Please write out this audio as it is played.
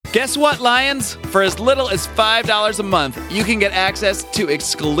Guess what, Lions? For as little as $5 a month, you can get access to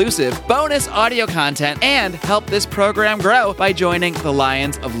exclusive bonus audio content and help this program grow by joining the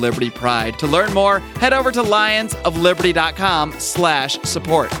Lions of Liberty Pride. To learn more, head over to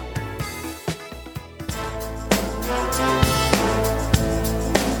lionsofliberty.com/support.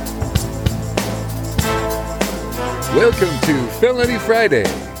 Welcome to Felony Friday,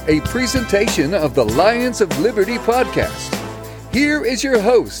 a presentation of the Lions of Liberty podcast. Here is your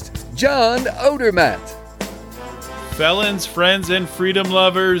host, John Odermatt. Felons, friends, and freedom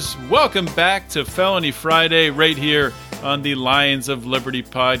lovers, welcome back to Felony Friday right here on the Lions of Liberty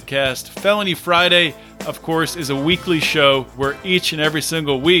podcast. Felony Friday, of course, is a weekly show where each and every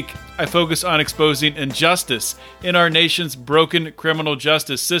single week I focus on exposing injustice in our nation's broken criminal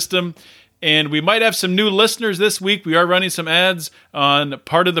justice system. And we might have some new listeners this week. We are running some ads on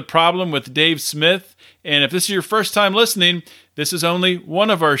Part of the Problem with Dave Smith. And if this is your first time listening, this is only one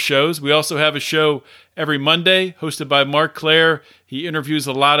of our shows. We also have a show every Monday hosted by Mark Clare. He interviews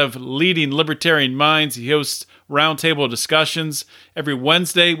a lot of leading libertarian minds. He hosts roundtable discussions. Every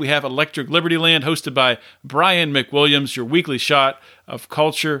Wednesday, we have Electric Liberty Land hosted by Brian McWilliams, your weekly shot of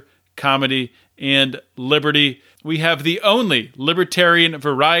culture, comedy, and liberty. We have the only libertarian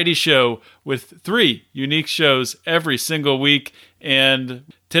variety show with 3 unique shows every single week. And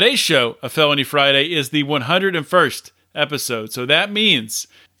today's show of Felony Friday is the 101st episode. So that means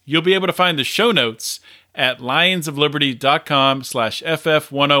you'll be able to find the show notes at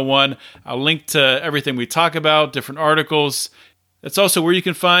lionsofliberty.com/FF101. I'll link to everything we talk about, different articles. That's also where you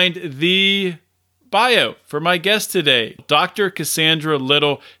can find the bio for my guest today, Dr. Cassandra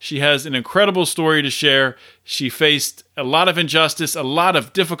Little. She has an incredible story to share. She faced a lot of injustice, a lot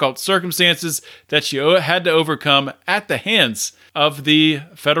of difficult circumstances that she had to overcome at the hands of the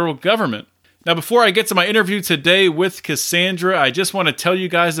federal government. Now, before I get to my interview today with Cassandra, I just want to tell you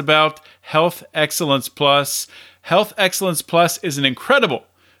guys about Health Excellence Plus. Health Excellence Plus is an incredible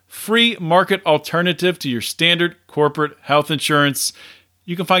free market alternative to your standard corporate health insurance.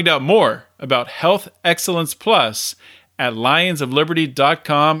 You can find out more about Health Excellence Plus at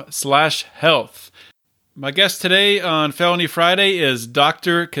lionsofliberty.com/health. My guest today on Felony Friday is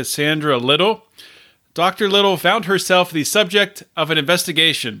Dr. Cassandra Little. Dr. Little found herself the subject of an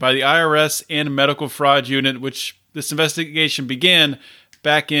investigation by the IRS and Medical Fraud Unit, which this investigation began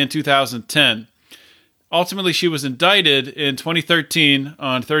back in 2010. Ultimately, she was indicted in 2013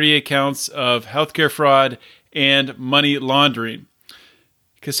 on 38 counts of healthcare fraud and money laundering.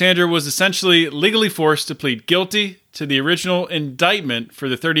 Cassandra was essentially legally forced to plead guilty to the original indictment for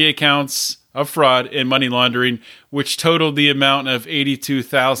the 38 counts of fraud and money laundering, which totaled the amount of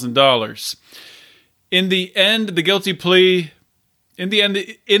 $82,000. In the end, the guilty plea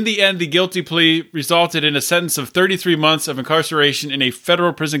resulted in a sentence of 33 months of incarceration in a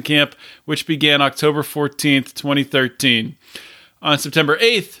federal prison camp, which began October 14th, 2013. On September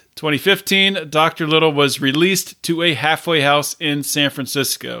 8th, 2015, Dr. Little was released to a halfway house in San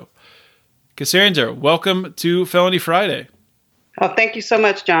Francisco. Cassandra, welcome to Felony Friday. Oh, thank you so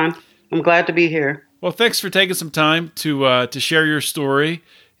much, John. I'm glad to be here. Well, thanks for taking some time to share your story.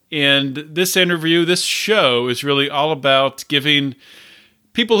 And this interview, this show, is really all about giving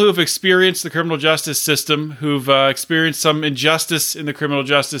people who have experienced the criminal justice system, who've experienced some injustice in the criminal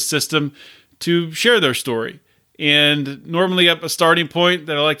justice system, to share their story. And normally a starting point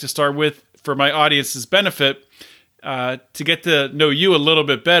that I like to start with for my audience's benefit, to get to know you a little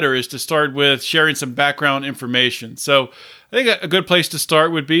bit better, is to start with sharing some background information. So I think a good place to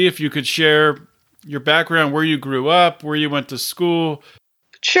start would be if you could share your background, where you grew up, where you went to school.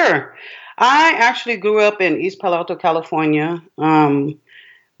 Sure. I actually grew up in East Palo Alto, California,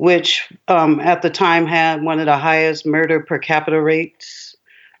 which at the time had one of the highest murder per capita rates.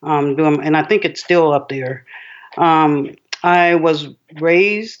 And I think it's still up there. I was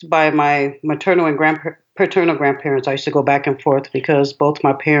raised by my maternal and paternal grandparents. I used to go back and forth because both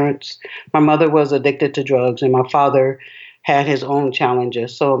my parents, my mother was addicted to drugs and my father had his own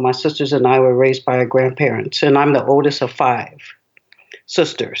challenges. So my sisters and I were raised by our grandparents, and I'm the oldest of 5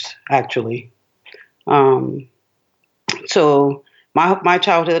 sisters, actually. So my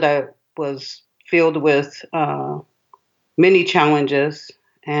childhood was filled with many challenges,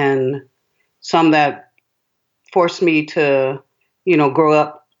 and some that forced me to, grow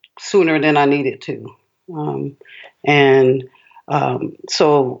up sooner than I needed to.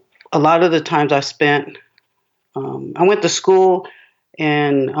 So a lot of the times I spent, I went to school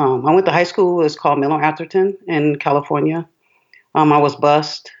and I went to high school. It's called Miller Atherton in California. I was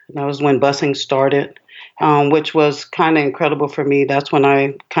bused. That was when busing started, which was kind of incredible for me. That's when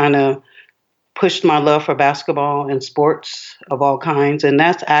I kind of pushed my love for basketball and sports of all kinds. And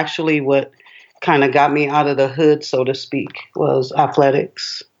that's actually what kind of got me out of the hood, so to speak, was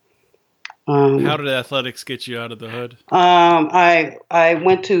athletics. How did athletics get you out of the hood? I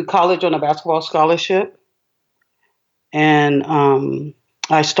went to college on a basketball scholarship, and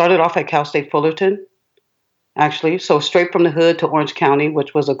I started off at Cal State Fullerton, actually. So straight from the hood to Orange County,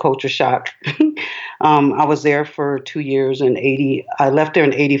 which was a culture shock. I was there for 2 years in 80. I left there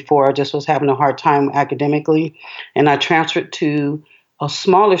in 84. I just was having a hard time academically, and I transferred to a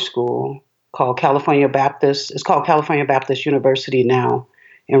smaller school called California Baptist. It's called California Baptist University now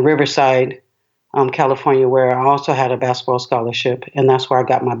in Riverside, California, where I also had a basketball scholarship, and that's where I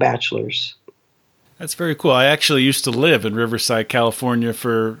got my bachelor's. That's very cool. I actually used to live in Riverside, California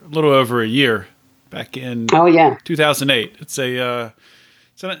for a little over a year back in 2008. It's a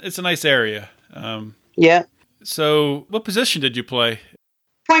nice area. Yeah. So what position did you play?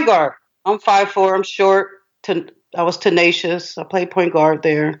 Point guard. I'm 5'4". I'm short. I was tenacious. I played point guard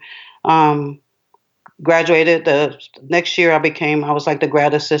there. Graduated the next year. I was like the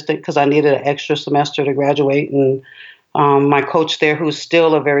grad assistant because I needed an extra semester to graduate. And my coach there, who's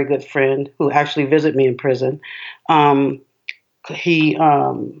still a very good friend, who actually visited me in prison, he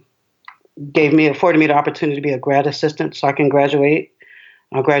afforded me the opportunity to be a grad assistant so I can graduate.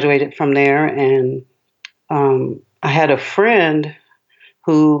 I graduated from there, and I had a friend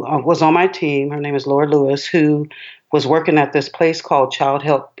who was on my team. Her name is Laura Lewis, who was working at this place called Child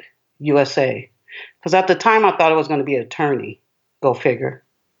Help USA. Because at the time, I thought I was going to be an attorney. Go figure.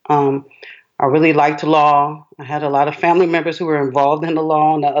 I really liked law. I had a lot of family members who were involved in the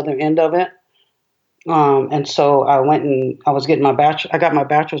law on the other end of it. And so I went and I was getting I got my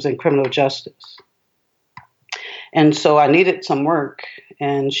bachelor's in criminal justice. And so I needed some work.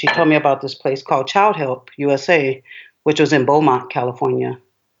 And she told me about this place called Child Help USA, which was in Beaumont, California.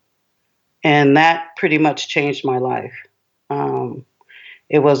 And that pretty much changed my life.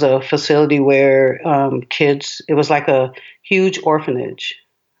 It was a facility where kids, it was like a huge orphanage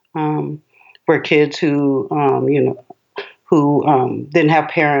where kids who didn't have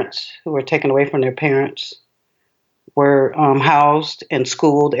parents, who were taken away from their parents, were housed and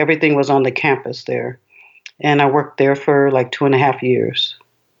schooled. Everything was on the campus there. And I worked there for like 2.5 years.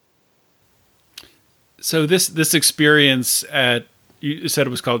 So this experience you said it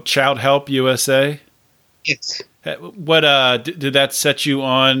was called Child Help USA? Yes. What did that set you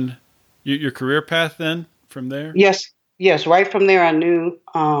on your career path then from there? Yes. Right from there, I knew.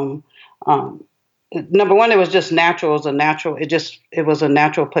 Number one, it was just natural. It was a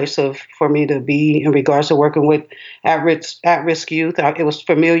natural place for me to be in regards to working with at-risk youth. It was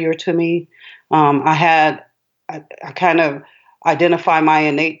familiar to me. I kind of identify my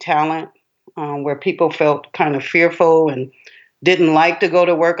innate talent where people felt kind of fearful and didn't like to go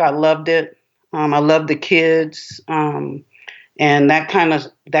to work. I loved it. I loved the kids, and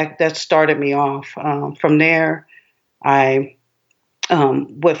that started me off. From there, I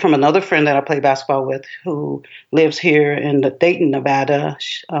went from another friend that I play basketball with, who lives here in Dayton, Nevada.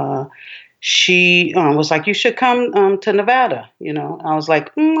 She was like, "You should come to Nevada." I was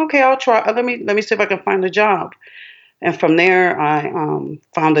like, "Okay, I'll try. Let me see if I can find a job." And from there, I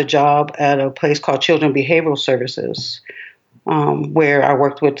found a job at a place called Children Behavioral Services, where I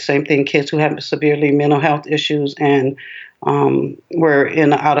worked with, same thing, kids who had severely mental health issues and were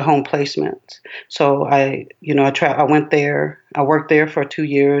in out-of-home placement. So I went there. I worked there for 2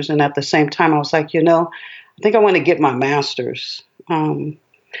 years, and at the same time, I was like, I think I want to get my master's. I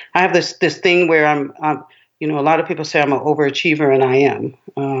have this thing where I'm a lot of people say I'm an overachiever, and I am.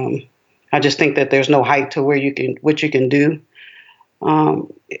 I just think that there's no height to what you can do.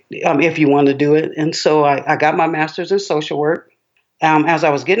 If you want to do it. And so I got my master's in social work. As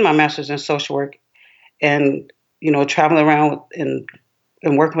I was getting my master's in social work and, traveling around and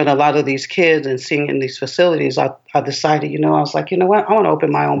working with a lot of these kids and seeing in these facilities, I decided, I was like, what? I want to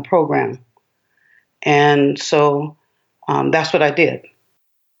open my own program. And so that's what I did.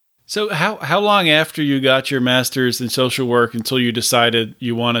 So how long after you got your master's in social work until you decided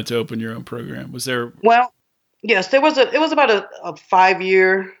you wanted to open your own program? Was there... Well, yes, it was about a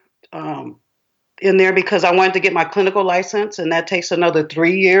 5-year in there because I wanted to get my clinical license, and that takes another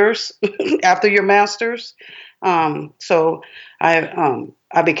 3 years after your master's. So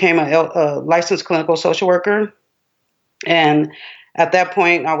I became a licensed clinical social worker, and at that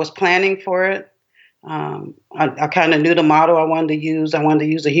point, I was planning for it. I kind of knew the model I wanted to use. I wanted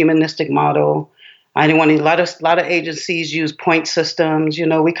to use a humanistic model. I didn't want a lot of agencies use point systems.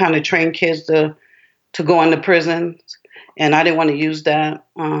 We kind of train kids to go into prisons, and I didn't want to use that.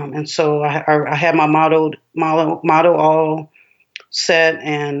 And so I had my model all set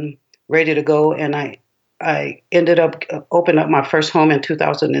and ready to go. And I ended up opening up my first home in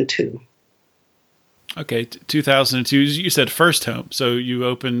 2002. Okay, 2002. You said first home, so you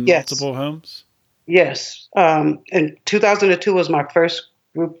opened multiple homes? Yes. And 2002 was my first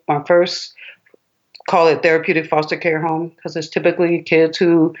group, call it therapeutic foster care home, because it's typically kids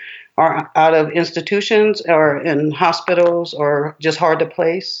who are out of institutions or in hospitals or just hard to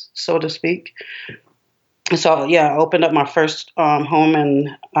place, so to speak. So, I opened up my first home, and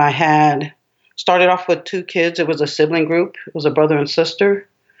I had started off with 2 kids. It was a sibling group. It was a brother and sister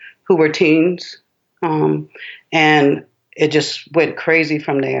who were teens. And it just went crazy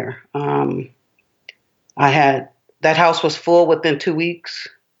from there. That house was full within 2 weeks.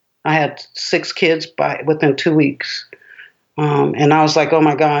 I had 6 kids within 2 weeks. And I was like, oh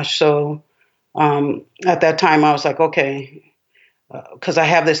my gosh. So, at that time I was like, okay, cause I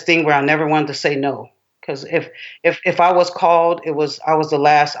have this thing where I never wanted to say no. Cause if I was called, I was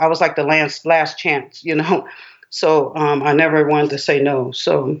like the last chance, So, I never wanted to say no.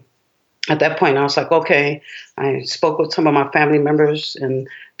 So at that point I was like, okay, I spoke with some of my family members, and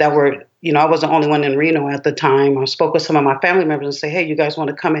that were, I was the only one in Reno at the time. I spoke with some of my family members and say, hey, you guys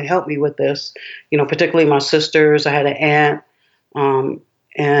want to come and help me with this? Particularly my sisters. I had an aunt,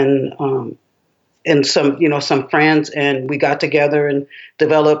 and some friends, and we got together and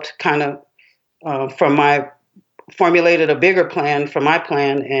developed kind of formulated a bigger plan for my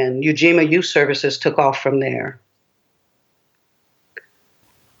plan, and Ujima Youth Services took off from there.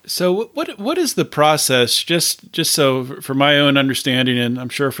 So what is the process, just so for my own understanding, and I'm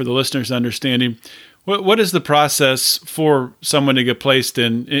sure for the listeners' understanding, what is the process for someone to get placed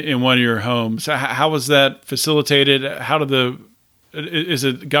in one of your homes? How was that facilitated? Is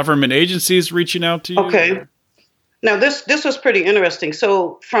it government agencies reaching out to you? Okay. Now this was pretty interesting.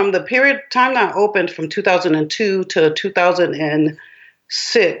 So from the time I opened from 2002 to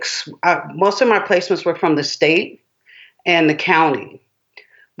 2006, most of my placements were from the state and the county.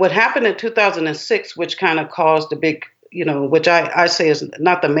 What happened in 2006, which kind of caused the big, which I say is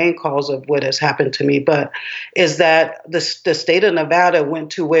not the main cause of what has happened to me, but is that the state of Nevada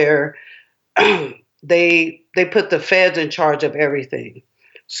went to where they put the feds in charge of everything.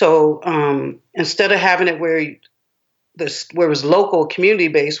 So instead of having it where it was local, community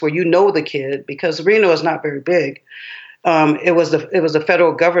based, where the kid, because Reno is not very big, it was the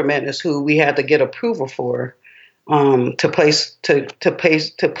federal government is who we had to get approval for. To place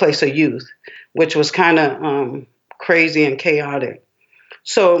a youth, which was kind of crazy and chaotic.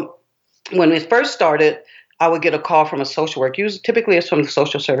 So when we first started, I would get a call from a social worker. Typically, it's from the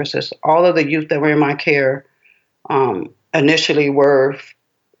social services. All of the youth that were in my care initially were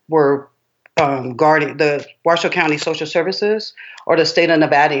guardian. The Washoe County Social Services or the state of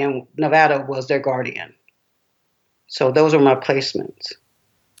Nevada, and Nevada was their guardian. So those were my placements.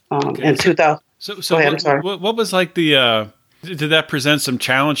 In 2000. So go ahead, I'm sorry. What was like did that present some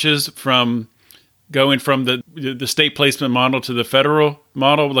challenges from going from the state placement model to the federal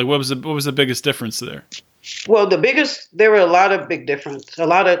model? Like what was the biggest difference there? Well, there were a lot of big difference, a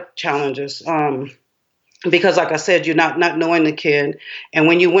lot of challenges. Because like I said, you're not knowing the kid. And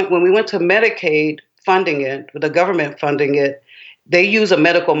when we went to Medicaid funding it, the government funding it, they use a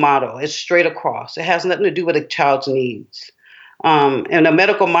medical model. It's straight across. It has nothing to do with a child's needs. And the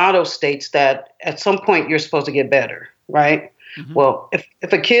medical model states that at some point you're supposed to get better, right? Mm-hmm. Well,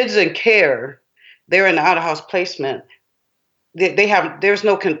 if a kid's in care, they're in the out-of-house placement. We have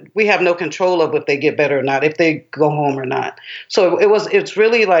no control of if they get better or not, if they go home or not. So it's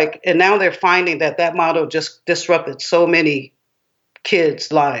really like, and now they're finding that model just disrupted so many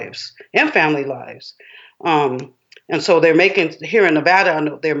kids' lives and family lives. And so they're making, here in Nevada, I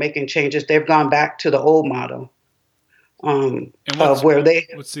know they're making changes. They've gone back to the old model. What's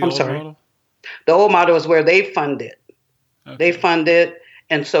the old model? The old model is where they fund it. Okay. They fund it,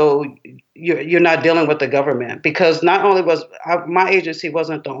 and so you're not dealing with the government, because not only my agency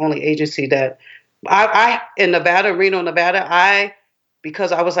wasn't the only agency that I in Nevada, Reno, Nevada.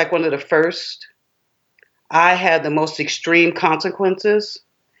 Because I was like one of the first, I had the most extreme consequences.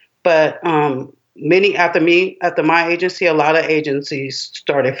 But many after my agency, a lot of agencies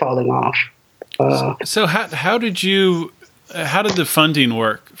started falling off. So how did the funding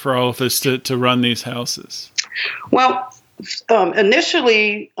work for all of this to run these houses? Well,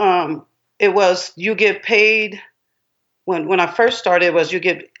 initially, it was you get paid. When I first started,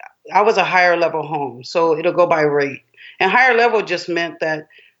 I was a higher level home, so it'll go by rate. And higher level just meant that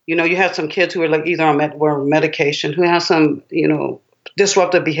you had some kids who were like either on medication, who had some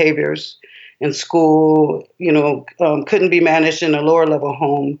disruptive behaviors in school, couldn't be managed in a lower level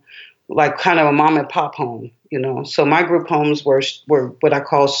home, like kind of a mom and pop home. So my group homes were what I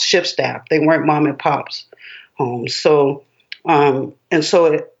call shift staff. They weren't mom and pop's homes. So, and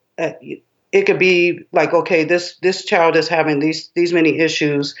so it could be like, okay, this child is having these many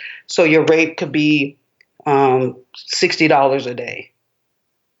issues, so your rate could be $60 a day.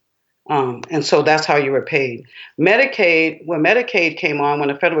 And so that's how you were paid. Medicaid, when Medicaid came on, when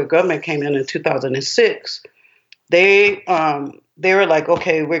the federal government came in 2006, they were like,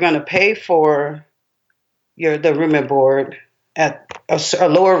 okay, we're going to pay for the room and board at a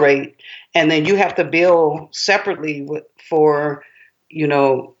lower rate, and then you have to bill separately for,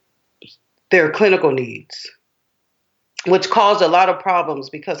 their clinical needs, which caused a lot of problems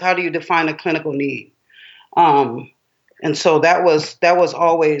because how do you define a clinical need? And so that was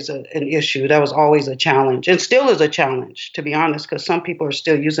always an issue. That was always a challenge, and still is a challenge, to be honest, because some people are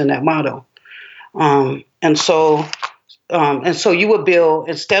still using that model. And so you would bill,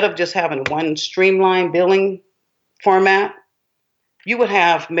 instead of just having one streamlined billing format, you would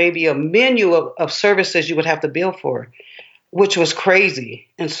have maybe a menu of services you would have to bill for, which was crazy.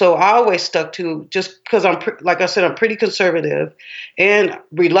 And so I always stuck to, just because like I said, I'm pretty conservative and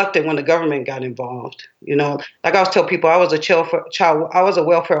reluctant when the government got involved. Like I always tell people, I was a child, I was a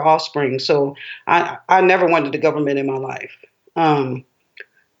welfare offspring. So I never wanted the government in my life,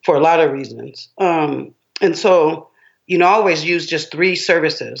 for a lot of reasons. And so, I always used just 3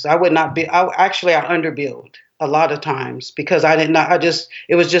 services. I would not be, I underbilled a lot of times because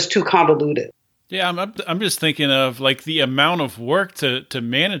it was just too convoluted. Yeah, I'm just thinking of like the amount of work to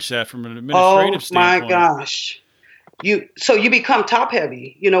manage that from an administrative standpoint. Oh my gosh. You become top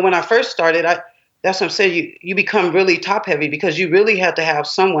heavy. When I first started, that's what I'm saying, you become really top heavy because you really had to have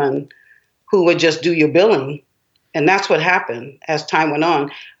someone who would just do your billing. And that's what happened as time went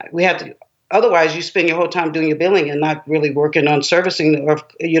on. We had to, otherwise you spend your whole time doing your billing and not really working on servicing or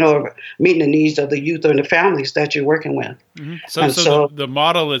meeting the needs of the youth or the families that you're working with. Mm-hmm. So the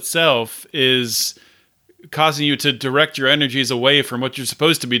model itself is causing you to direct your energies away from what you're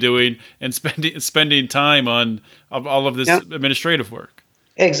supposed to be doing and spending time on all of this administrative work.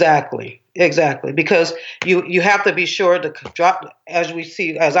 Exactly. Because you have to be sure to drop,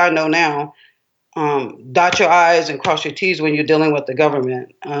 as I know now, dot your I's and cross your T's when you're dealing with the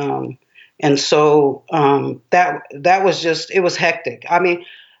government. And so that was just, it was hectic. I mean,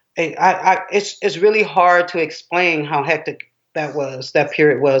 it's really hard to explain how hectic that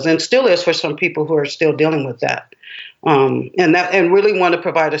period was, and still is for some people who are still dealing with that, and really want to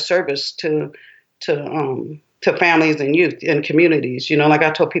provide a service to families and youth and communities. Like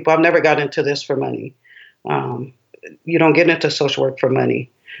I told people, I've never got into this for money. You don't get into social work for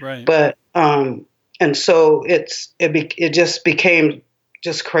money, right? But and so it just became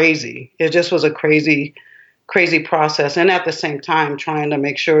just crazy. It just was a crazy process, and at the same time trying to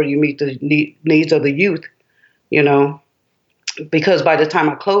make sure you meet the needs of the youth. Because by the time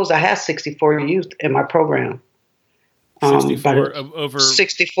I closed, I had 64 youth in my program.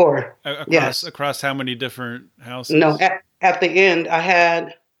 64 across how many different houses? No, at the end, I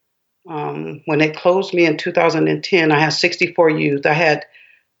had when they closed me in 2010, I had 64 youth. I had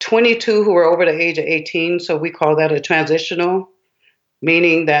 22 who were over the age of 18, so we call that a transitional,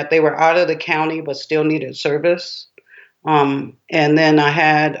 meaning that they were out of the county but still needed service. And then I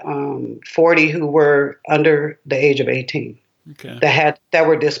had 40 who were under the age of 18. Okay. That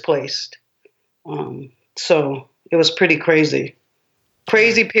were displaced. So it was pretty crazy.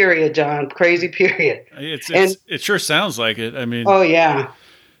 Crazy period, John. Crazy period. It sure sounds like it. I mean. Oh yeah.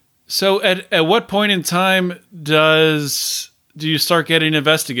 So at what point in time do you start getting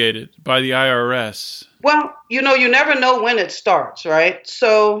investigated by the IRS? Well, you never know when it starts, right?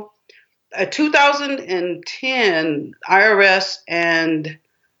 So 2010, IRS and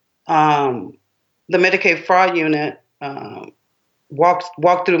the Medicaid fraud unit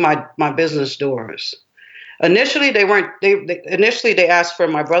walked through my business doors. Initially, they asked for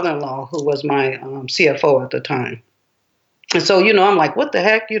my brother-in-law, who was my CFO at the time. And so, I'm like, what the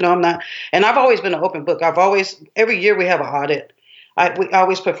heck? I'm not. And I've always been an open book. Every year we have an audit. We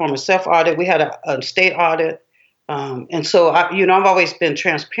always perform a self-audit. We had a state audit. And so, I've always been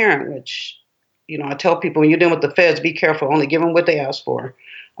transparent, which, I tell people when you're dealing with the feds, be careful, only give them what they ask for,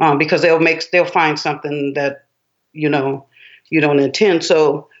 because they'll find something that, you don't intend.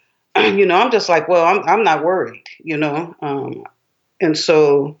 So, I'm just like, well, I'm not worried, and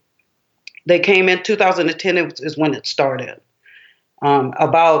so they came in 2010 is when it started.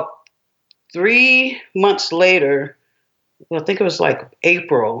 About 3 months later, I think it was like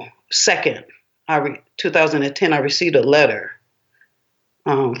April 2nd, 2010, I received a letter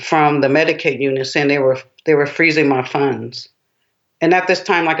from the Medicaid unit saying they were freezing my funds. And at this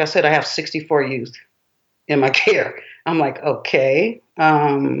time, like I said, I have 64 youth in my care. I'm like, okay.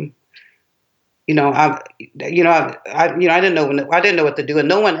 I didn't know what to do, and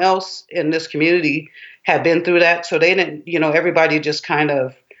no one else in this community had been through that, so they didn't. Everybody just kind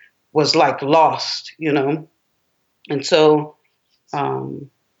of was like lost, and so, I'm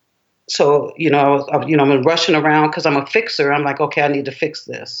rushing around because I'm a fixer. I'm like, okay, I need to fix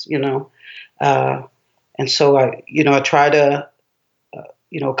this, and so I try to,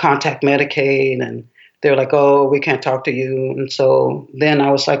 contact Medicaid, and they're like, oh, we can't talk to you, and so then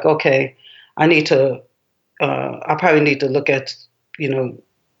I was like, okay. I probably need to look at,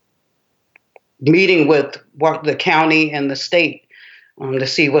 meeting with the county and the state to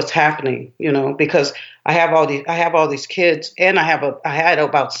see what's happening, because I have all these kids, and I had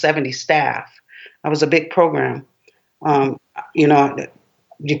about 70 staff. I was a big program. You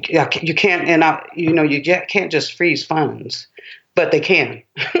can't, you can't just freeze funds, but they can,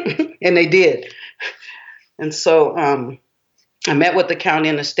 and they did. And so, I met with the county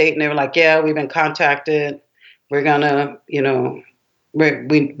and the state, and they were like, yeah, we've been contacted. We're going to,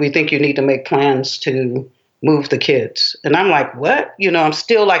 we think you need to make plans to move the kids. And I'm like, what? I'm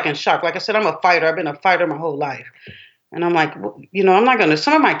still like in shock. Like I said, I'm a fighter. I've been a fighter my whole life. And I'm like, I'm not going to,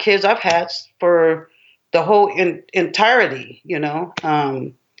 some of my kids I've had for the whole entirety,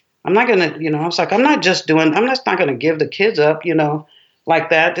 I'm not going to, I was like, I'm not just going to give the kids up,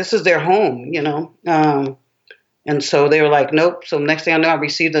 like that. This is their home, And so they were like, nope. So next thing I know, I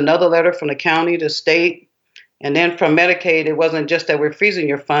received another letter from the county, the state, and then from Medicaid. It wasn't just that we're freezing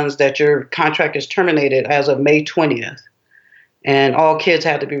your funds, that your contract is terminated as of May 20th. And all kids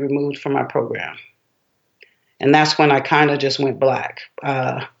had to be removed from our program. And that's when I kind of just went black.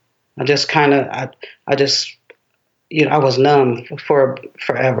 I was numb for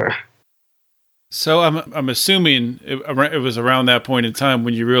forever. So I'm assuming it was around that point in time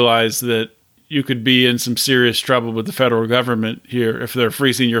when you realized that you could be in some serious trouble with the federal government here if they're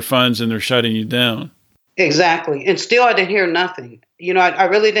freezing your funds and they're shutting you down. Exactly. And still, I didn't hear nothing. I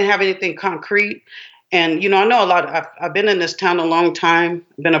really didn't have anything concrete. And, I know a lot. I've been in this town a long time,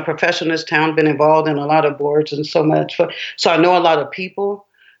 been a professional in this town, been involved in a lot of boards and so much. So I know a lot of people,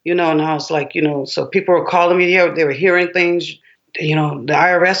 and I was like, so people were calling me. They were hearing things. The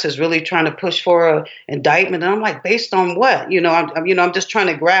IRS is really trying to push for an indictment. And I'm like, based on what? I'm just trying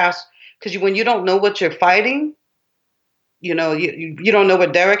to grasp. Because when you don't know what you're fighting, you don't know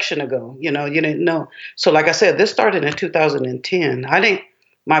what direction to go. You didn't know. So like I said, this started in 2010.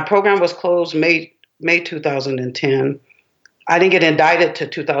 My program was closed May 2010. I didn't get indicted to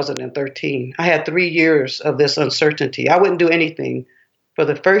 2013. I had 3 years of this uncertainty. I wouldn't do anything. For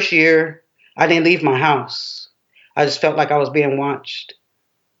the first year, I didn't leave my house. I just felt like I was being watched.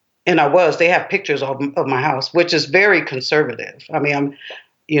 And I was. They have pictures of my house, which is very conservative. I mean,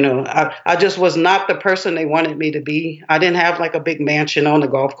 I just was not the person they wanted me to be. I didn't have like a big mansion on the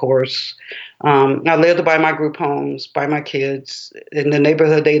golf course. I lived by my group homes, by my kids, in the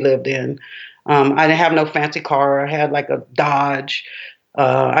neighborhood they lived in. I didn't have no fancy car. I had like a Dodge.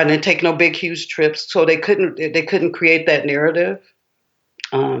 I didn't take no big, huge trips. So they couldn't create that narrative.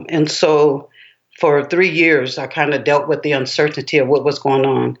 And so for 3 years, I kind of dealt with the uncertainty of what was going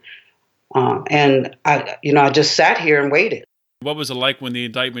on. And I just sat here and waited. What was it like when the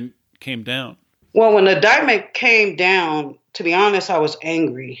indictment came down? Well, when the indictment came down, to be honest, I was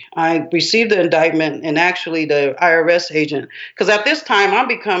angry. I received the indictment, and actually the IRS agent, because at this time I'm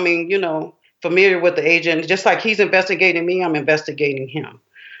becoming, familiar with the agent. Just like he's investigating me, I'm investigating him.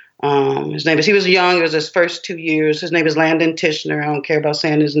 He was young. It was his first 2 years. His name is Landon Tishner. I don't care about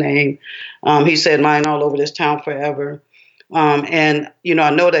saying his name. He said mine all over this town forever. And I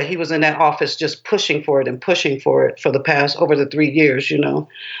know that he was in that office just pushing for it for the past, over the 3 years,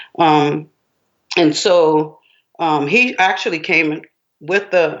 And so he actually came with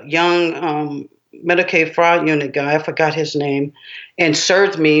the young Medicaid fraud unit guy, I forgot his name, and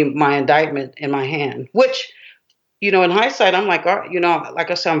served me my indictment in my hand, which, in hindsight, I'm like,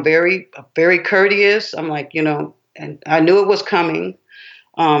 like I said, I'm very, very courteous. I'm like, and I knew it was coming.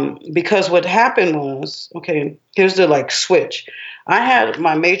 Because what happened was, okay, here's the switch. I had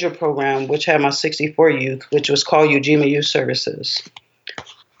my major program, which had my 64 youth, which was called Ujima Youth Services.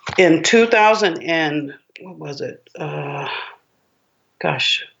 In 2000 and, what was it?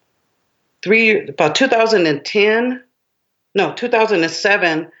 About 2010, no,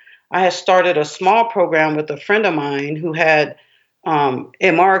 2007, I had started a small program with a friend of mine who had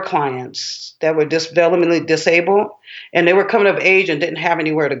MR clients that were developmentally disabled, and they were coming of age and didn't have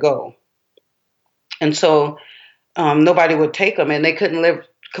anywhere to go. And so nobody would take them, and they couldn't live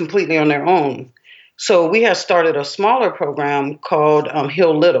completely on their own. So we had started a smaller program called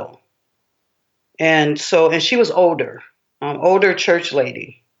Heal Little. And she was older church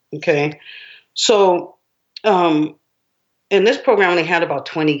lady. Okay. So, and this program only had about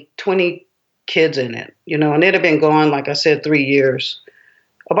 20 kids in it, and it had been going, like I said, 3 years,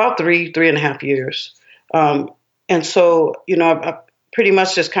 about three and a half years. And so, I pretty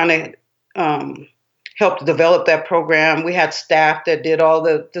much just kind of helped develop that program. We had staff that did all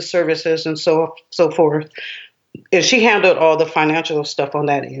the services and so forth. And she handled all the financial stuff on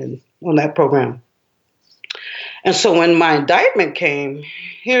that end, on that program. And so when my indictment came,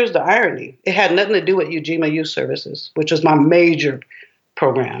 here's the irony. It had nothing to do with Ujima Youth Services, which was my major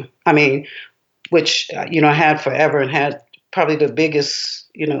program. I mean, which, I had forever and had probably the biggest,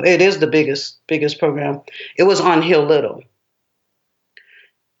 it is the biggest program. It was on Hill Little.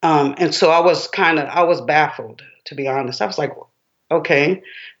 And so I was baffled, to be honest. I was like, okay,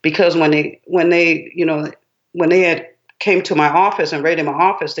 because when they had came to my office and raided my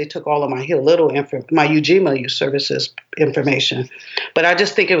office, they took all of my Hill Little my Ujima Youth Services information. But I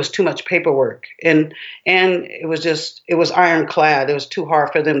just think it was too much paperwork, and it was ironclad. It was too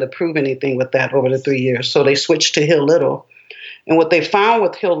hard for them to prove anything with that over the 3 years. So they switched to Hill Little. And what they found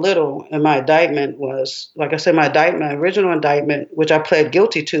with Hill Little in my indictment was, like I said, my original indictment, which I pled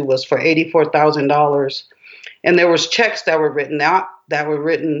guilty to, was for $84,000. And there was checks that were written out that were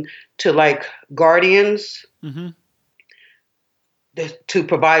written to like guardians to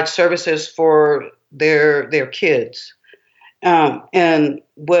provide services for their kids. And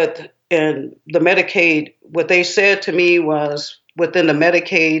the Medicaid, what they said to me was within the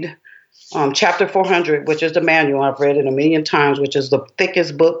Medicaid Chapter 400, which is the manual, I've read it a million times, which is the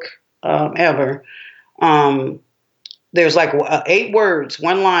thickest book ever. There's like 8 words,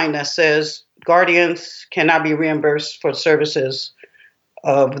 one line that says guardians cannot be reimbursed for services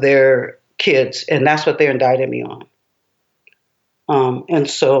of their kids, and that's what they indicted me on. And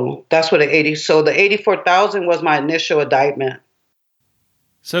so that's what the $84,000 was my initial indictment.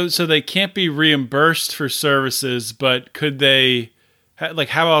 So they can't be reimbursed for services, but could they? Like,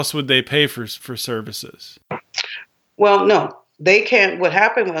 how else would they pay for services? Well, no, they can't. What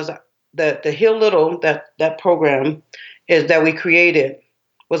happened was that the Hill Little, that program is that we created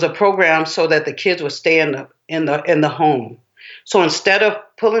was a program so that the kids would stay in the home. So instead of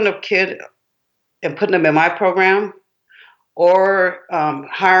pulling a kid and putting them in my program or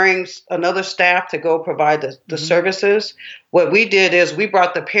hiring another staff to go provide the services, what we did is we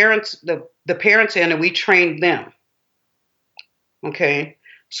brought the parents in and we trained them. Okay,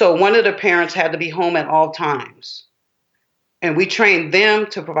 so one of the parents had to be home at all times. And we trained them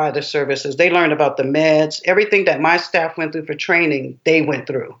to provide the services. They learned about the meds, everything that my staff went through for training, they went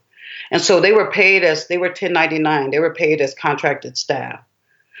through. And so they were 1099. They were paid as contracted staff.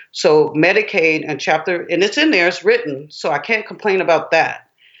 So Medicaid and it's in there, it's written, so I can't complain about that.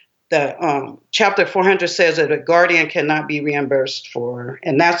 The Chapter 400 says that a guardian cannot be reimbursed for,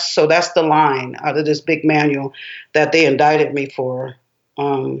 and that's the line out of this big manual that they indicted me for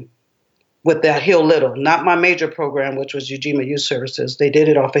with that Hill Little, not my major program, which was Ujima Youth Services. They did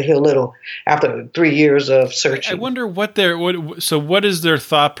it off of Hill Little after 3 years of searching. I wonder what is their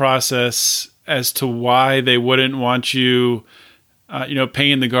thought process as to why they wouldn't want you,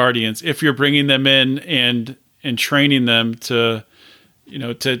 paying the guardians if you're bringing them in and training them to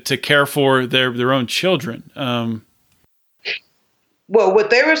care for their own children. Well, what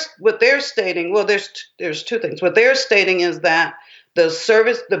they're stating, well, there's 2 things. What they're stating is that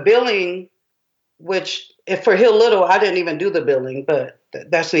the billing, which if for Hill Little, I didn't even do the billing, but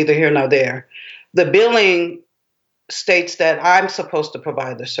that's neither here nor there. The billing states that I'm supposed to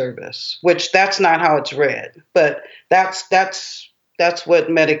provide the service, which that's not how it's read, but that's what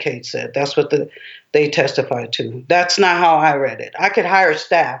Medicaid said. That's what they testified to. That's not how I read it. I could hire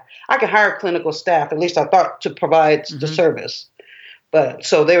staff. I could hire clinical staff, at least I thought, to provide the service. But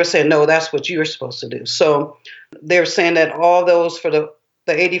so they were saying, no, that's what you're supposed to do. So they're saying that all those for the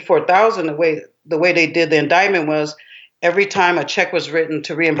 $84,000, the way they did the indictment was every time a check was written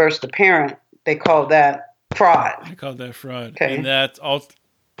to reimburse the parent, they called that fraud. They called that fraud. Okay. And that's all.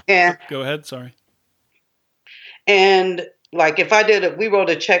 And go ahead. Sorry. And like if we wrote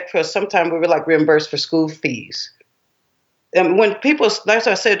a check for sometime we were like reimbursed for school fees. And when people, like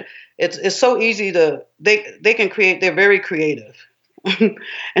I said, it's so easy they can create, they're very creative.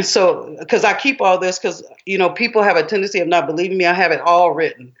 And so, because I keep all this, because, people have a tendency of not believing me. I have it all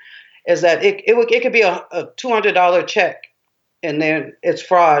written, is that it could be a $200 check and then it's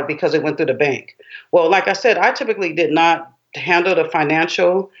fraud because it went through the bank. Well, like I said, I typically did not handle the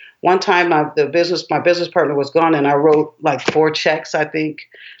financial. One time my business partner was gone and I wrote like 4 checks, I think.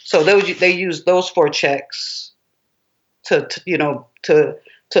 So they used those 4 checks to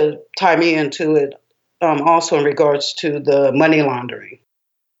to tie me into it, also in regards to the money laundering.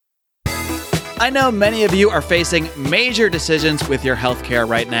 I know many of you are facing major decisions with your healthcare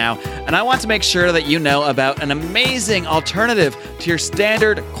right now, and I want to make sure that you know about an amazing alternative to your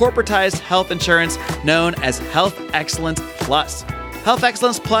standard corporatized health insurance known as Health Excellence Plus. Health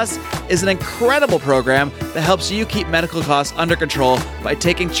Excellence Plus is an incredible program that helps you keep medical costs under control by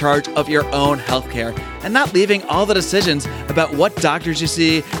taking charge of your own healthcare and not leaving all the decisions about what doctors you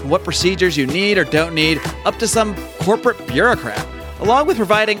see and what procedures you need or don't need up to some corporate bureaucrat. Along with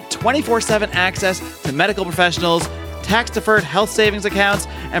providing 24/7 access to medical professionals, tax-deferred health savings accounts,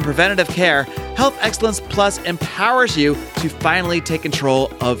 and preventative care, Health Excellence Plus empowers you to finally take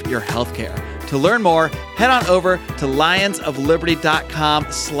control of your healthcare. To learn more, head on over to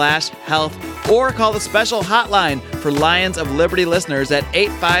lionsofliberty.com/health or call the special hotline for Lions of Liberty listeners at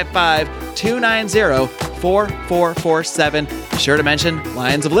 855-290-4447. Be sure to mention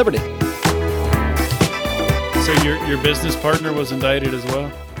Lions of Liberty. So your business partner was indicted as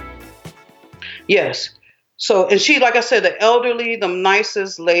well? Yes. So, and she, like I said, the elderly, the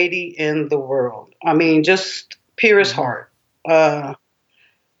nicest lady in the world. I mean, just purest heart.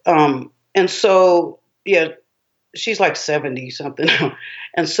 And so, yeah, she's like 70 something.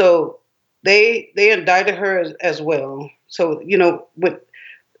 And so they indicted her as well. So, you know, when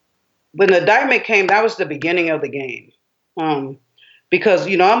the indictment came, that was the beginning of the game. Because,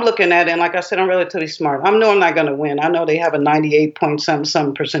 you know, I'm looking at it, and like I said, I'm relatively smart. I know I'm not going to win. I know they have a 98 point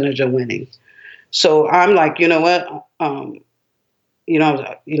some percentage of winning. So I'm like, you know what? I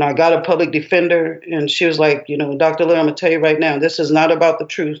got a public defender, and she was like, you know, Dr. Little, I'm going to tell you right now, this is not about the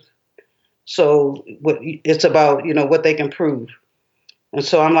truth. So it's about, you know, what they can prove. And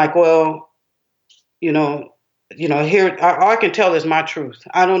so I'm like, well, here, all I can tell is my truth.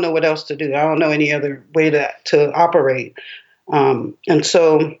 I don't know what else to do. I don't know any other way to operate. And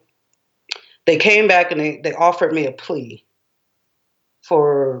so they came back and they offered me a plea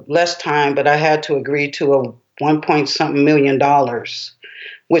for less time, but I had to agree to a $1.something million,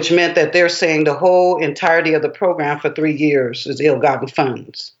 which meant that they're saying the whole entirety of the program for 3 years is ill-gotten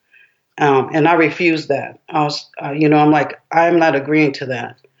funds. And I refused that. I was, I'm like, I'm not agreeing to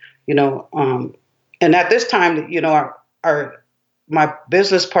that, and at this time, my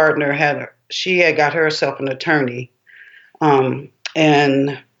business partner had got herself an attorney. And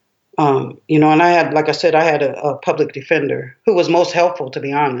I had, like I said, I had a public defender who was most helpful, to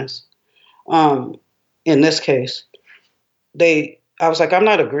be honest. In this case, I was like, I'm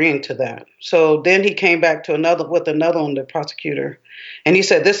not agreeing to that. So then he came back to another one, the prosecutor, and he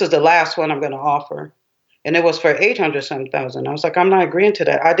said, this is the last one I'm going to offer. And it was for $800,000. I was like, I'm not agreeing to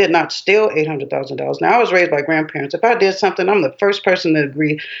that. I did not steal $800,000. Now, I was raised by grandparents. If I did something, I'm the first person to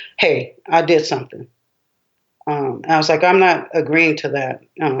agree, hey, I did something. I was like, I'm not agreeing to that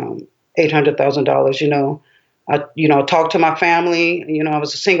 $800,000. I talked to my family. I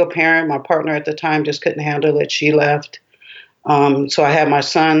was a single parent. My partner at the time just couldn't handle it. She left. So I had my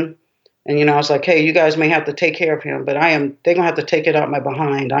son, and, I was like, hey, you guys may have to take care of him, but they're going to have to take it out my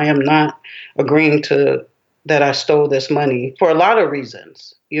behind. I am not agreeing to that I stole this money for a lot of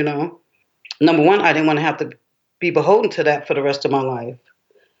reasons. Number one, I didn't want to have to be beholden to that for the rest of my life.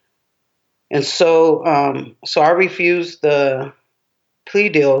 And so I refused the plea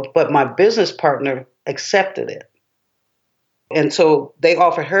deal, but my business partner accepted it. And so they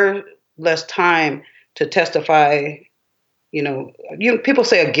offered her less time to testify. People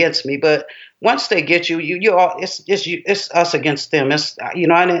say against me, but once they get you, it's us against them. It's,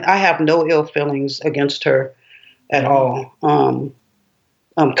 I have no ill feelings against her at all.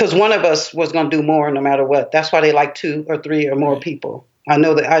 Because one of us was going to do more no matter what. That's why they like 2 or 3 or more people. I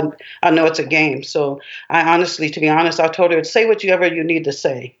know that I know it's a game. So I honestly, to be honest, I told her, say whatever you need to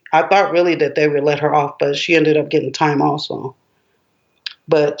say. I thought really that they would let her off, but she ended up getting time also.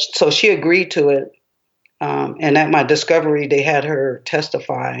 But so she agreed to it. And at my discovery, they had her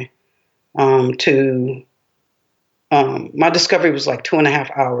testify to my discovery was like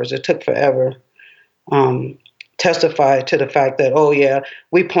 2.5 hours. It took forever. Testify to the fact that, oh, yeah,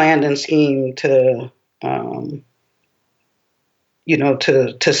 we planned and schemed to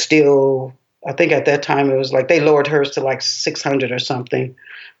steal. I think at that time it was like they lowered hers to like $600,000 or something.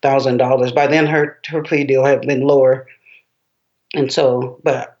 By then her plea deal had been lower. And so,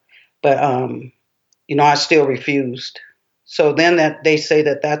 but I still refused. So then that they say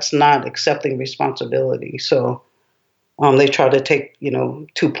that that's not accepting responsibility. So they try to take, 2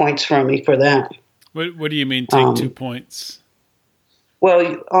 points from me for that. What do you mean take 2 points?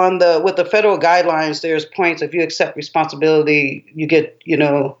 Well, with the federal guidelines, there's points. If you accept responsibility, you get,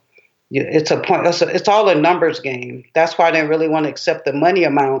 It's a point. It's all a numbers game. That's why I didn't really want to accept the money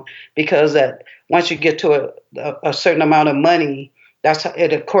amount, because that once you get to a certain amount of money, that's how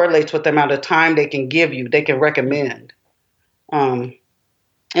it correlates with the amount of time they can give you. They can recommend, and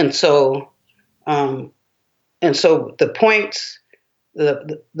so the points,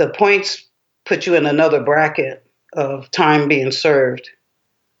 the points put you in another bracket of time being served,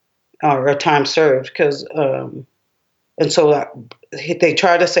 or time served, because and so they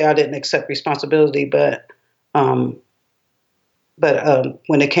tried to say I didn't accept responsibility, but when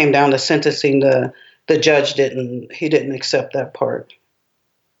it came down to sentencing, the judge didn't accept that part.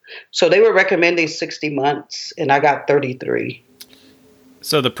 So they were recommending 60 months, and I got 33.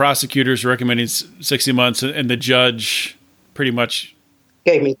 So the prosecutor's recommending 60 months, and the judge pretty much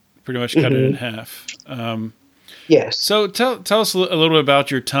cut it in half. Yes. So tell us a little bit about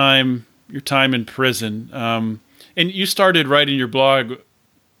your time in prison. And you started writing your blog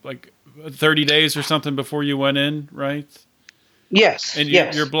like 30 days or something before you went in, right? Yes. And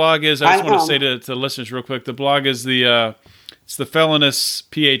yes. Your blog is, I just want to say to the listeners real quick, the blog is it's the Felonious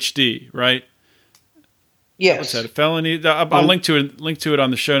PhD, right? Yes. What's that? A felony? I'll link to it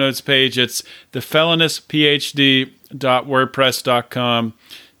on the show notes page. It's the feloniousphd.wordpress.com.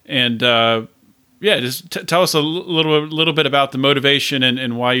 And just tell us a little bit about the motivation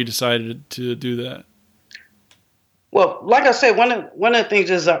and why you decided to do that. Well, like I said, one of the things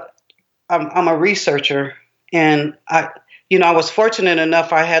is I'm a researcher, and I was fortunate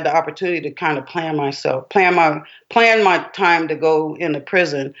enough. I had the opportunity to kind of plan my time to go into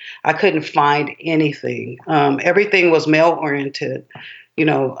prison. I couldn't find anything. Everything was male oriented.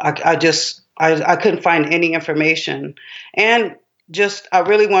 I couldn't find any information, and I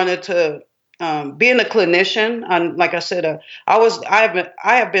really wanted to. Being a clinician, like I said, I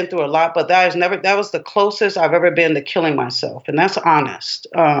have been through a lot, but that was the closest I've ever been to killing myself, and that's honest.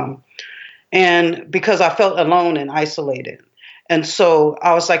 And because I felt alone and isolated, and so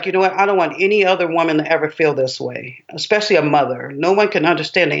I was like, you know what? I don't want any other woman to ever feel this way, especially a mother. No one can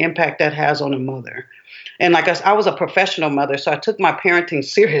understand the impact that has on a mother. And like I was a professional mother, so I took my parenting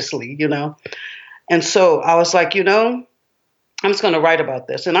seriously, And so I was like, I'm just going to write about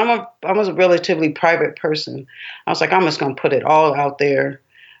this. And I was a relatively private person. I was like, I'm just going to put it all out there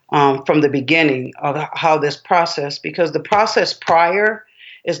from the beginning of how this process, because the process prior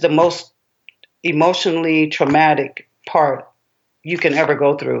is the most emotionally traumatic part you can ever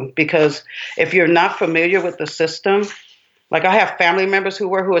go through. Because if you're not familiar with the system, like I have family members who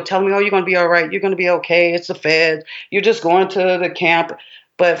would tell me, oh, you're going to be all right. You're going to be okay. It's the Fed. You're just going to the camp.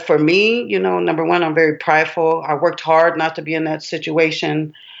 But for me, number one, I'm very prideful. I worked hard not to be in that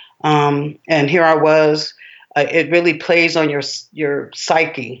situation. And here I was. It really plays on your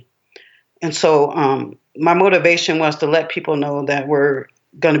psyche. And so my motivation was to let people know that we're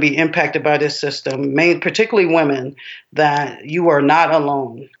going to be impacted by this system, particularly women, that you are not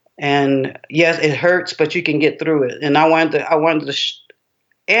alone. And yes, it hurts, but you can get through it. And I wanted to,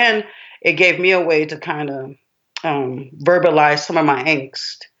 and it gave me a way to kind of verbalize some of my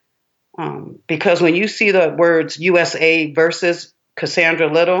angst. Because when you see the words USA versus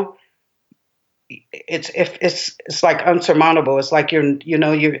Cassandra Little, it's like unsurmountable. It's like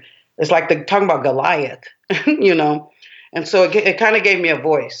it's like they're talking about Goliath, And so it kind of gave me a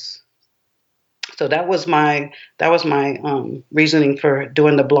voice. So that was my reasoning for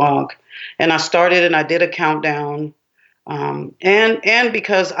doing the blog. And I started and I did a countdown. And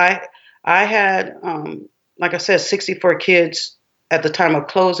because I had, like I said, 64 kids at the time of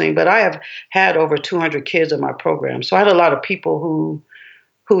closing, but I have had over 200 kids in my program. So I had a lot of people who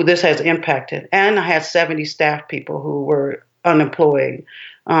this has impacted. And I had 70 staff people who were unemployed,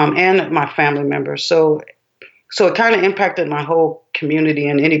 and my family members. So it kind of impacted my whole community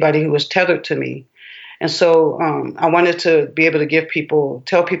and anybody who was tethered to me. And so I wanted to be able to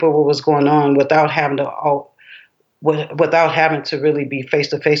tell people what was going on without having to really be face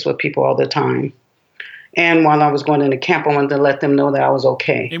to face with people all the time. And while I was going into camp, I wanted to let them know that I was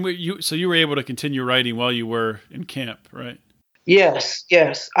okay. And so you were able to continue writing while you were in camp, right? Yes.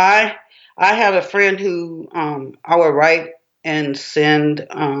 I had a friend who I would write and send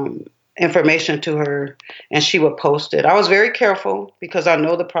information to her, and she would post it. I was very careful because I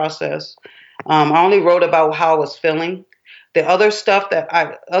know the process. I only wrote about how I was feeling. The other stuff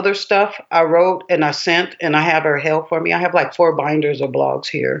I wrote and I sent, and I have her held for me. I have like 4 binders of blogs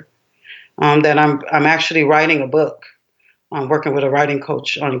here. That I'm actually writing a book. I'm working with a writing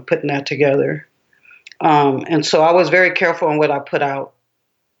coach on putting that together. And so I was very careful on what I put out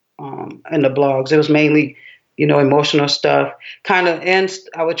in the blogs. It was mainly, emotional stuff. And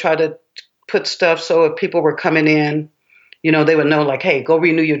I would try to put stuff so if people were coming in They would know like, hey, go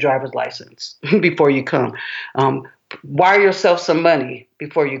renew your driver's license before you come. Wire yourself some money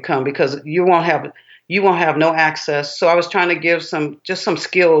before you come because you won't have no access. So I was trying to give some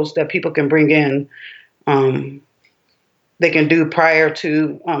skills that people can bring in. They can do prior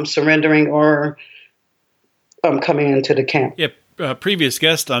to surrendering or coming into the camp. Yeah, previous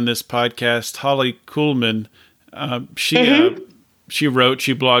guest on this podcast, Holly Kuhlman, she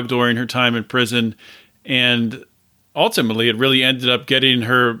blogged during her time in prison, and ultimately it really ended up getting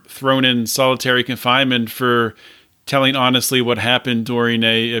her thrown in solitary confinement for telling honestly what happened during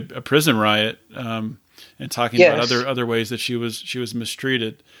a prison riot, and talking about other ways that she was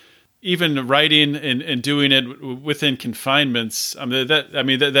mistreated. Even writing and doing it within confinements,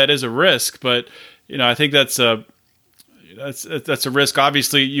 that is a risk, but I think that's a risk.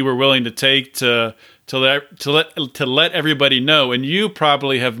 Obviously, you were willing to take to let everybody know, and you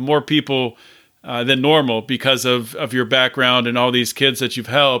probably have more people than normal because of your background and all these kids that you've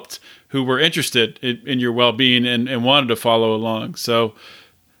helped who were interested in your well-being and wanted to follow along. So,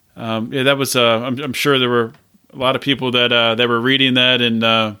 that was. I'm sure there were a lot of people that were reading that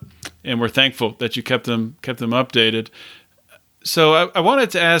and we're thankful that you kept them updated. So I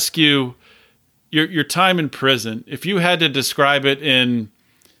wanted to ask you your time in prison. If you had to describe it in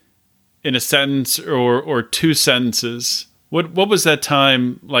a sentence or two sentences, what was that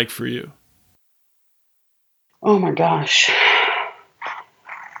time like for you? Oh my gosh.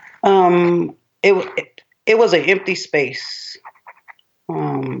 It was an empty space.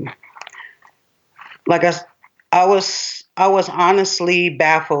 I was honestly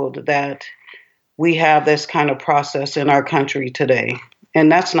baffled that we have this kind of process in our country today,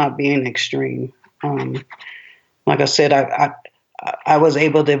 and that's not being extreme. Like I said, I was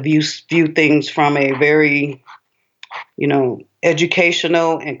able to view things from a very,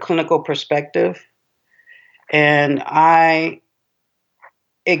 educational and clinical perspective, and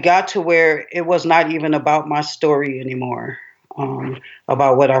it got to where it was not even about my story anymore,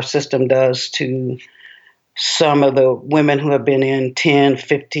 about what our system does to some of the women who have been in 10,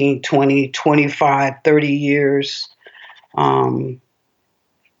 15, 20, 25, 30 years,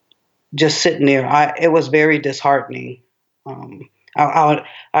 just sitting there. It was very disheartening.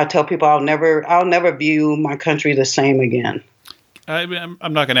 I tell people I'll never view my country the same again. I'm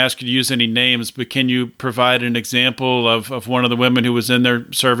not going to ask you to use any names, but can you provide an example of one of the women who was in there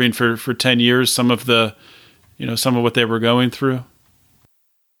serving for 10 years, some of what they were going through?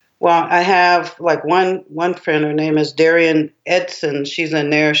 Well, I have like one friend, her name is Darian Edson. She's in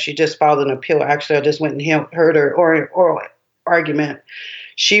there. She just filed an appeal. Actually, I just went and heard her oral argument.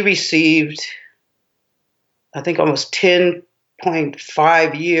 She received, I think, almost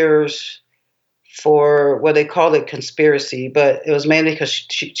 10.5 years for what they call it conspiracy, but it was mainly because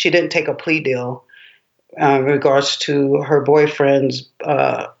she didn't take a plea deal in regards to her boyfriend's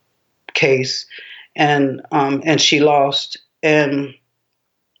case, and she lost. And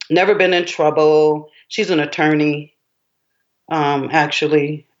never been in trouble. She's an attorney,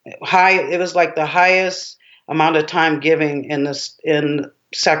 actually. It was like the highest amount of time giving in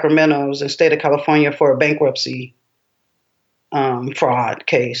Sacramento, it was the state of California, for a bankruptcy fraud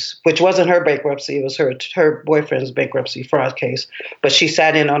case, which wasn't her bankruptcy. It was her boyfriend's bankruptcy fraud case. But she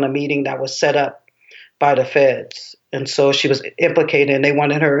sat in on a meeting that was set up by the feds. And so she was implicated, and they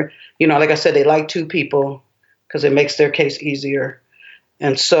wanted her, like I said, they like two people because it makes their case easier.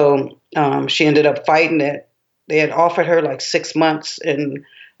 And so she ended up fighting it. They had offered her like 6 months in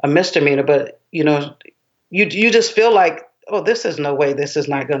a misdemeanor, but you just feel like, oh, this is no way, this is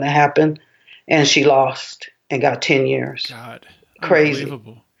not going to happen. And she lost and got 10 years. God, crazy,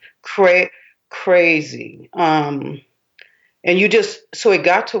 unbelievable. Crazy. And so it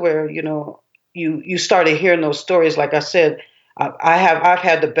got to where you started hearing those stories. Like I said, I've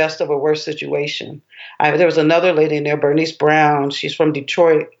had the best of a worse situation. There was another lady in there, Bernice Brown. She's from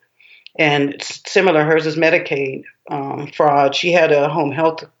Detroit, and similar. Hers is Medicaid fraud. She had a home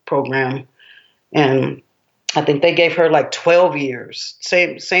health program, and I think they gave her like 12 years.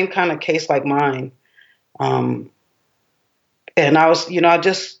 Same kind of case like mine. And I was, you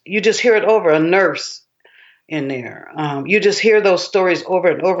just hear it over. A nurse in there. You just hear those stories over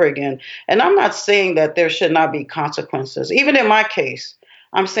and over again. And I'm not saying that there should not be consequences. Even in my case,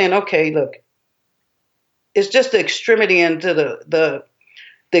 I'm saying, okay, look, it's just the extremity and to the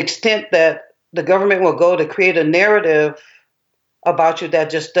extent that the government will go to create a narrative about you that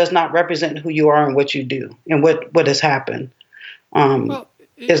just does not represent who you are and what you do and what has happened.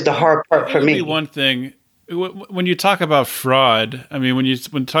 Is the hard part for me. One thing, when you talk about fraud, I mean, when you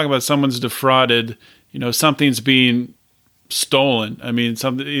talk about someone's defrauded, something's being stolen. I mean,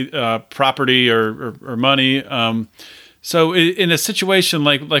 something, property or money. So in a situation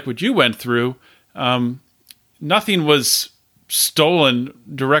like what you went through, nothing was stolen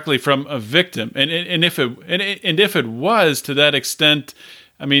directly from a victim, and if it was to that extent,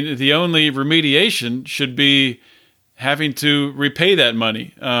 I mean, the only remediation should be having to repay that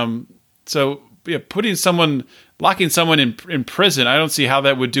money. So yeah, locking someone in prison, I don't see how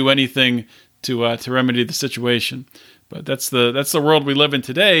that would do anything to remedy the situation. But that's the world we live in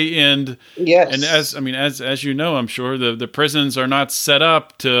today, and yes. And as you know, I'm sure the prisons are not set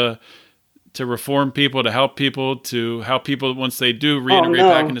up to reform people, to help people once they do reintegrate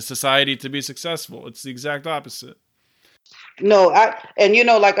back into society to be successful. It's the exact opposite. No,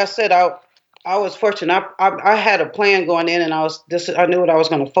 like I said, I was fortunate. I had a plan going in, and I knew what I was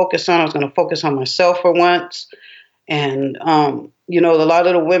going to focus on. I was going to focus on myself for once, and a lot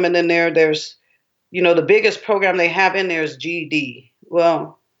of the women in there, there's, the biggest program they have in there is GED.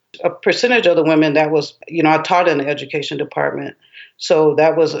 Well, a percentage of the women that was, I taught in the education department, so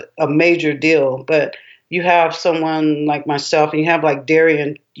that was a major deal. But you have someone like myself, and you have like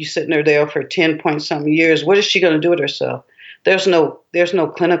Darian, you sitting there for 10 point something years. What is she going to do with herself? There's no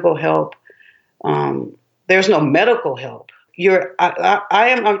clinical help. There's no medical help.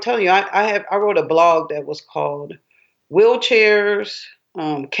 I'm telling you, I wrote a blog that was called Wheelchairs,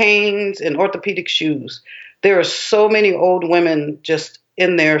 Canes, and Orthopedic Shoes. There are so many old women just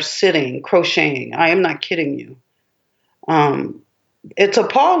in there sitting, crocheting. I am not kidding you. It's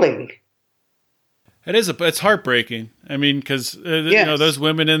appalling. It's heartbreaking. I mean, because those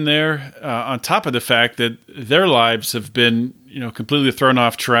women in there, on top of the fact that their lives have been completely thrown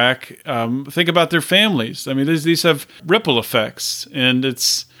off track. Think about their families. I mean, these have ripple effects, and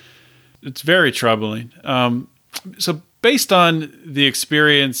it's very troubling. So, based on the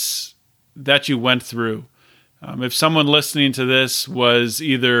experience that you went through, if someone listening to this was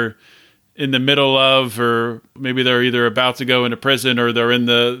either in the middle of, or maybe they're either about to go into prison, or they're in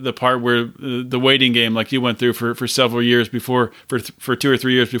the part where the waiting game, like you went through for several years before, for 2 or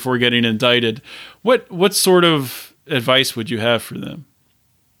 3 years before getting indicted, what sort of advice would you have for them?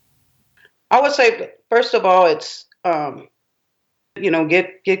 I would say, first of all, it's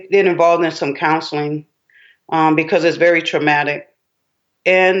get involved in some counseling, because it's very traumatic.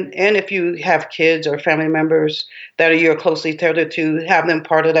 And if you have kids or family members that you're closely tethered to, have them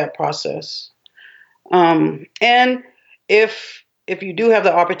part of that process. And if you do have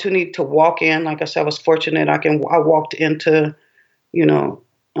the opportunity to walk in, like I said, I was fortunate. I walked into,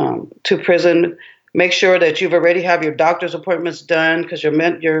 to prison. Make sure that you've already have your doctor's appointments done, because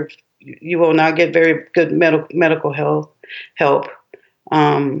you will not get very good medical help.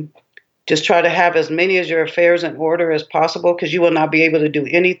 Just try to have as many of your affairs in order as possible, because you will not be able to do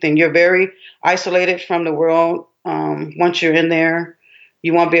anything. You're very isolated from the world. Once you're in there,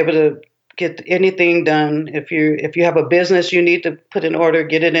 you won't be able to get anything done. If you have a business you need to put in order,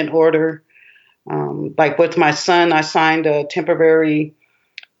 get it in order. Like with my son, I signed a temporary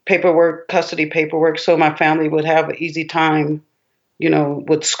custody paperwork, so my family would have an easy time,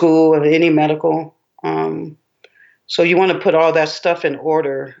 with school and any medical. So you want to put all that stuff in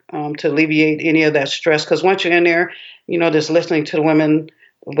order to alleviate any of that stress. Because once you're in there, just listening to the women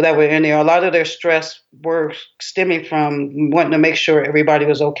that were in there, a lot of their stress were stemming from wanting to make sure everybody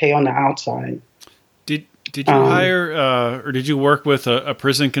was okay on the outside. Did you hire or did you work with a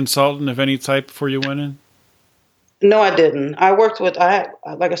prison consultant of any type before you went in? No, I didn't. I worked with,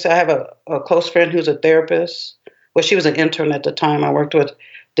 like I said, I have a close friend who's a therapist. Well, she was an intern at the time I worked with.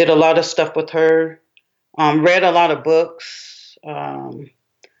 Did a lot of stuff with her. Read a lot of books.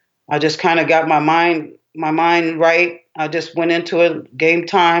 I just kind of got my mind right. I just went into it game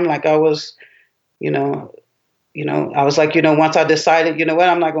time, like I was, I was like, once I decided,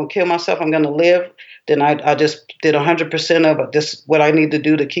 I'm not going to kill myself, I'm going to live. Then I just did 100% of this, what I need to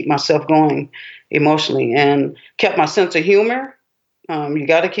do to keep myself going emotionally, and kept my sense of humor. You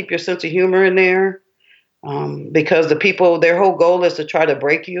got to keep your sense of humor in there, because the people, their whole goal is to try to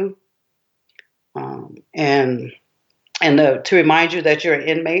break you. And to remind you that you're an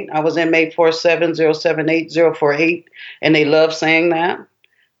inmate. I was inmate 47078-048, and they love saying that,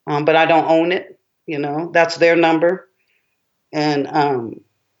 but I don't own it. That's their number, and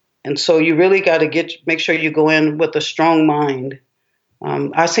so you really got to make sure you go in with a strong mind.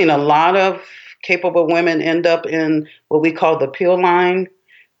 I've seen a lot of capable women end up in what we call the pill line,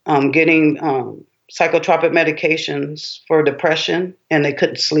 getting psychotropic medications for depression, and they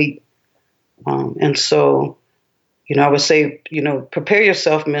couldn't sleep. And so, I would say, prepare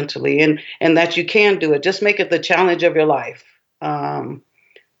yourself mentally, and that you can do it. Just make it the challenge of your life.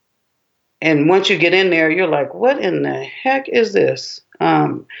 And once you get in there, you're like, what in the heck is this?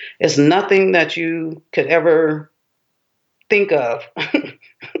 It's nothing that you could ever think of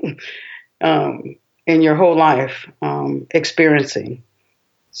in your whole life experiencing.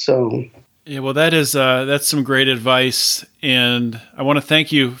 So. Yeah, well, that's some great advice, and I want to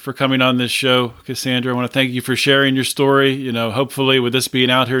thank you for coming on this show, Cassandra. I want to thank you for sharing your story. You know, hopefully, with this being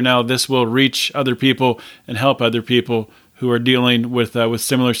out here now, this will reach other people and help other people who are dealing with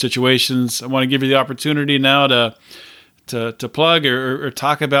similar situations. I want to give you the opportunity now to plug or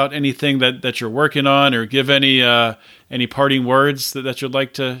talk about anything that you're working on, or give any parting words that you'd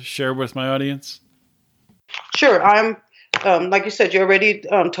like to share with my audience. Sure, I'm. Like you said, you already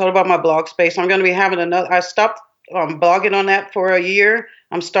told about my blog space. I'm going to be having another. I stopped blogging on that for a year.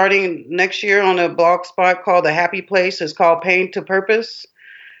 I'm starting next year on a blog spot called The Happy Place. It's called Pain to Purpose.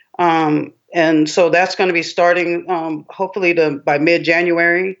 And so that's going to be starting hopefully by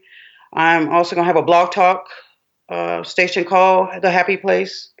mid-January. I'm also going to have a blog talk station called The Happy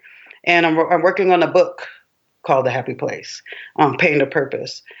Place. And I'm working on a book called The Happy Place, Pain to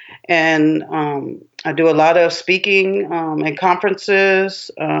Purpose. And I do a lot of speaking and conferences.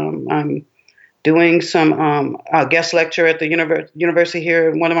 I'm doing some guest lecture at the university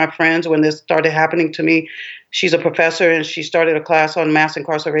here. One of my friends, when this started happening to me, she's a professor and she started a class on mass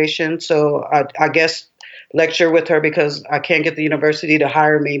incarceration. So I guest lecture with her because I can't get the university to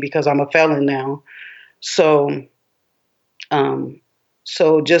hire me because I'm a felon now. So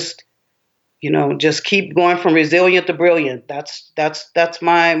just keep going from resilient to brilliant. That's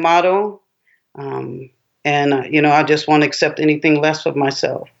my motto. I just won't accept anything less of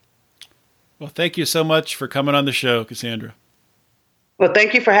myself. Well, thank you so much for coming on the show, Cassandra. Well,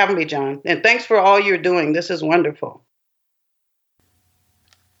 thank you for having me, John. And thanks for all you're doing. This is wonderful.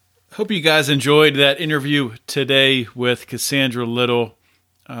 Hope you guys enjoyed that interview today with Cassandra Little.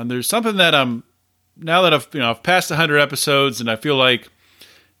 There's something that now that I've passed 100 episodes, and I feel like,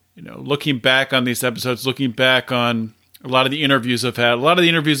 looking back on these episodes, looking back on a lot of the interviews I've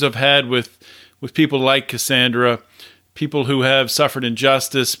had with people like Cassandra, people who have suffered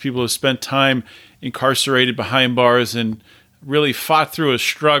injustice, people who have spent time incarcerated behind bars and really fought through a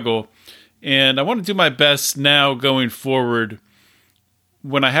struggle. And I want to do my best now going forward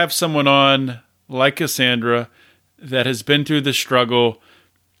when I have someone on like Cassandra that has been through the struggle.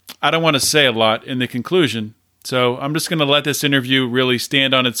 I don't want to say a lot in the conclusion. So I'm just going to let this interview really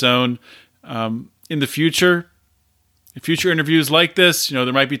stand on its own. In the future, in future interviews like this,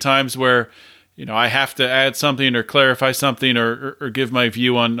 there might be times where, I have to add something or clarify something or give my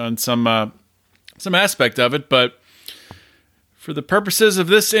view on some aspect of it. But for the purposes of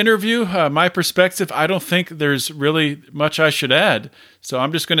this interview, my perspective, I don't think there's really much I should add. So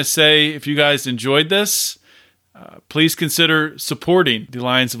I'm just going to say, if you guys enjoyed this, please consider supporting the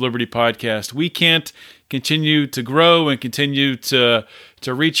Lions of Liberty podcast. We can't continue to grow and continue to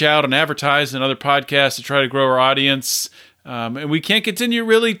reach out and advertise in other podcasts to try to grow our audience. And we can't continue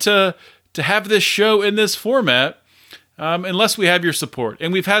really to have this show in this format unless we have your support.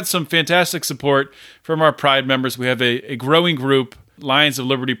 And we've had some fantastic support from our Pride members. We have a growing group, Lions of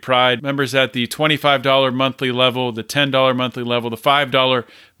Liberty Pride, members at the $25 monthly level, the $10 monthly level, the $5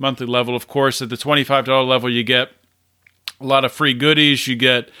 monthly level. Of course, at the $25 level, you get a lot of free goodies. You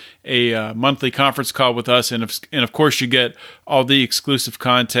get a monthly conference call with us, and of course, you get all the exclusive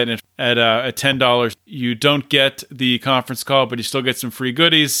content. At $10, you don't get the conference call, but you still get some free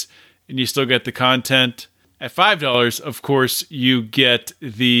goodies, and you still get the content. At $5, of course, you get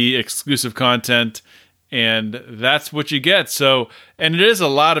the exclusive content, and that's what you get. So, and it is a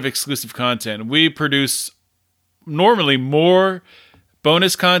lot of exclusive content. We produce normally more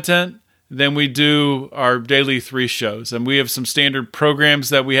bonus content than we do our daily 3 shows. And we have some standard programs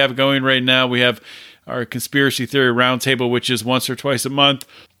that we have going right now. We have our Conspiracy Theory Roundtable, which is once or twice a month.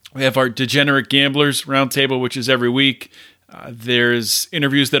 We have our Degenerate Gamblers Roundtable, which is every week. There's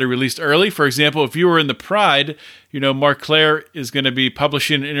interviews that are released early. For example, if you were in the Pride, Mark Claire is going to be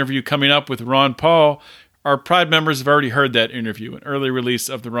publishing an interview coming up with Ron Paul. Our Pride members have already heard that interview, an early release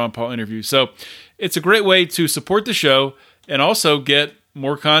of the Ron Paul interview. So it's a great way to support the show and also get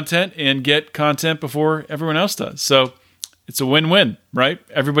more content and get content before everyone else does. So it's a win-win, right?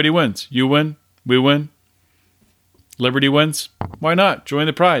 Everybody wins. You win, we win, Liberty wins. Why not? Join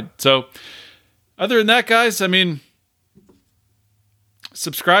the Pride. So other than that, guys,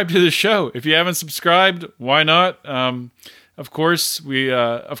 subscribe to the show. If you haven't subscribed, why not? Of course,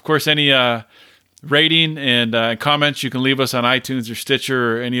 any rating and comments you can leave us on iTunes or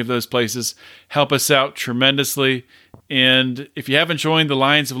Stitcher or any of those places help us out tremendously. And if you haven't joined the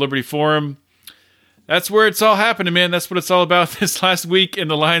Lions of Liberty Forum, that's where it's all happening, man. That's what it's all about. This last week in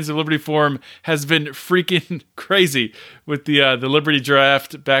the Lions of Liberty Forum has been freaking crazy with the Liberty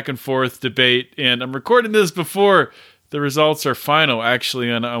Draft back and forth debate. And I'm recording this before the results are final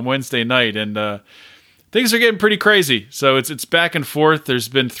actually on Wednesday night, and things are getting pretty crazy. So it's back and forth. There's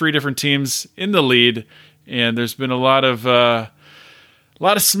been 3 different teams in the lead, and there's been a lot of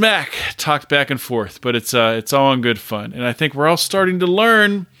smack talked back and forth, but it's all in good fun. And I think we're all starting to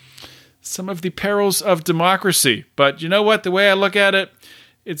learn some of the perils of democracy. But you know what? The way I look at it,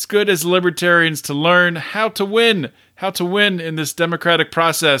 it's good as libertarians to learn how to win in this democratic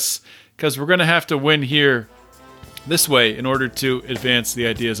process, because we're going to have to win here this way in order to advance the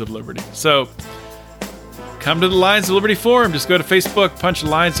ideas of liberty. So come to the Lions of Liberty Forum. Just go to Facebook, punch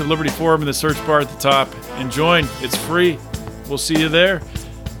Lions of Liberty Forum in the search bar at the top, and join. It's free. We'll see you there.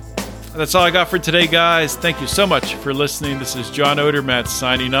 That's all I got for today, guys. Thank you so much for listening. This is John Odermatt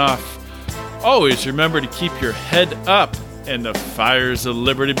signing off. Always remember to keep your head up and the fires of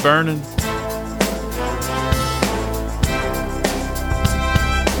liberty burning.